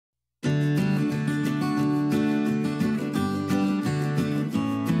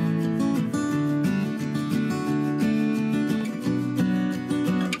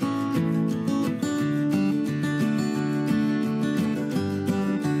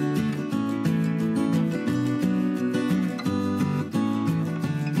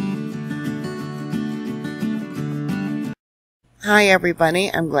Hi everybody,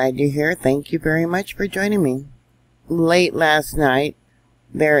 I'm glad you're here. Thank you very much for joining me. Late last night,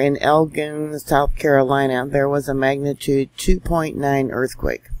 there in Elgin, South Carolina, there was a magnitude 2.9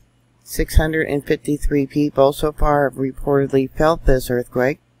 earthquake. 653 people so far have reportedly felt this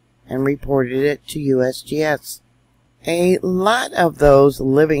earthquake and reported it to USGS. A lot of those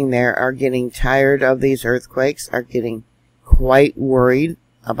living there are getting tired of these earthquakes, are getting quite worried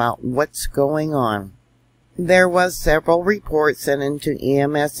about what's going on. There was several reports sent into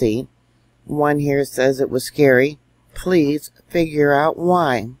EMSE. One here says it was scary. Please figure out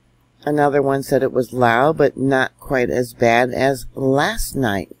why. Another one said it was loud, but not quite as bad as last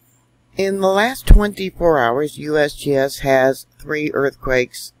night. In the last 24 hours, USGS has 3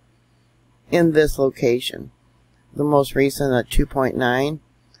 earthquakes in this location. The most recent, a 2.9.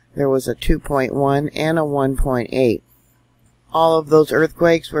 There was a 2.1 and a 1.8. All of those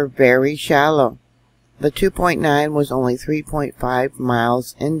earthquakes were very shallow. The 2.9 was only 3.5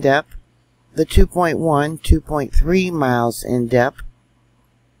 miles in depth. The 2.1, 2.3 miles in depth.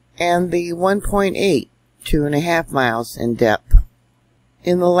 And the 1.8, 2.5 miles in depth.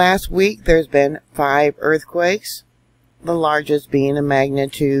 In the last week, there's been 5 earthquakes, the largest being a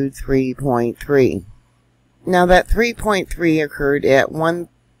magnitude 3.3. Now that 3.3 occurred at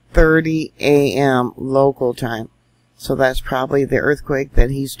 1:30 a.m. local time, so that's probably the earthquake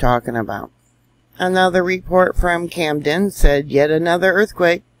that he's talking about. Another report from Camden said yet another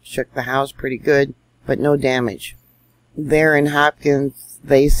earthquake shook the house pretty good, but no damage. There in Hopkins,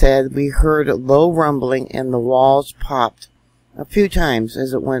 they said we heard a low rumbling and the walls popped a few times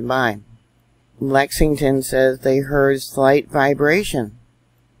as it went by. Lexington says they heard slight vibration.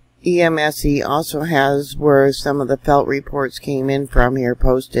 EMSE also has where some of the felt reports came in from here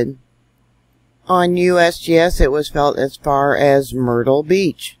posted. On USGS, it was felt as far as Myrtle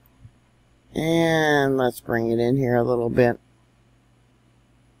Beach. And let's bring it in here a little bit.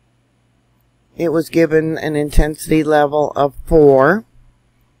 It was given an intensity level of 4,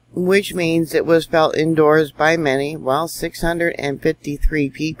 which means it was felt indoors by many, while 653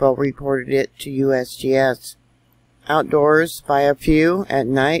 people reported it to USGS. Outdoors by a few at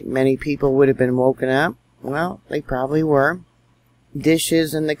night, many people would have been woken up. Well, they probably were.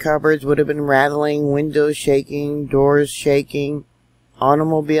 Dishes in the cupboards would have been rattling, windows shaking, doors shaking.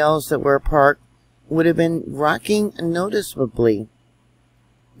 Automobiles that were parked would have been rocking noticeably.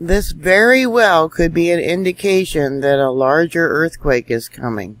 This very well could be an indication that a larger earthquake is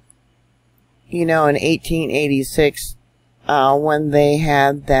coming. You know, in 1886, when they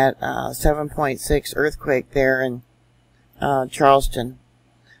had that 7.6 earthquake there in Charleston,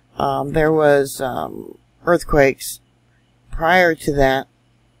 there was earthquakes prior to that,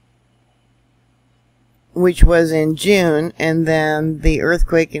 which was in June, and then the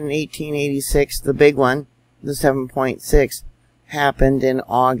earthquake in 1886, the big one, the 7.6, happened in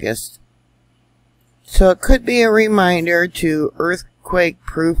August. So it could be a reminder to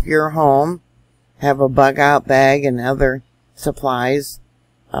earthquake-proof your home, have a bug-out bag and other supplies,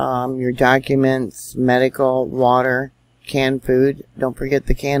 your documents, medical, water, canned food. Don't forget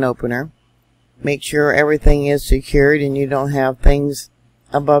the can opener. Make sure everything is secured and you don't have things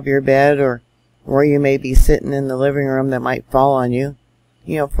above your bed or where you may be sitting in the living room that might fall on you.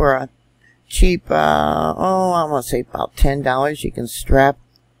 You know, for a cheap, I want to say about $10, you can strap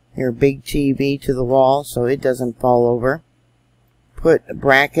your big TV to the wall so it doesn't fall over. Put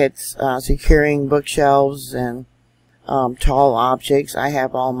brackets securing bookshelves and tall objects. I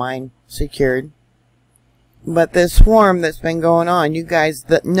have all mine secured. But this swarm that's been going on, you guys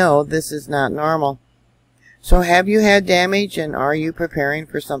that know this is not normal. So have you had damage, and are you preparing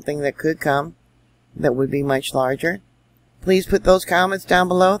for something that could come that would be much larger? Please put those comments down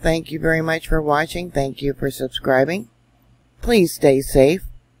below. Thank you very much for watching. Thank you for subscribing. Please stay safe,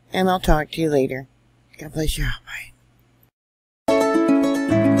 and I'll talk to you later. God bless you. Bye.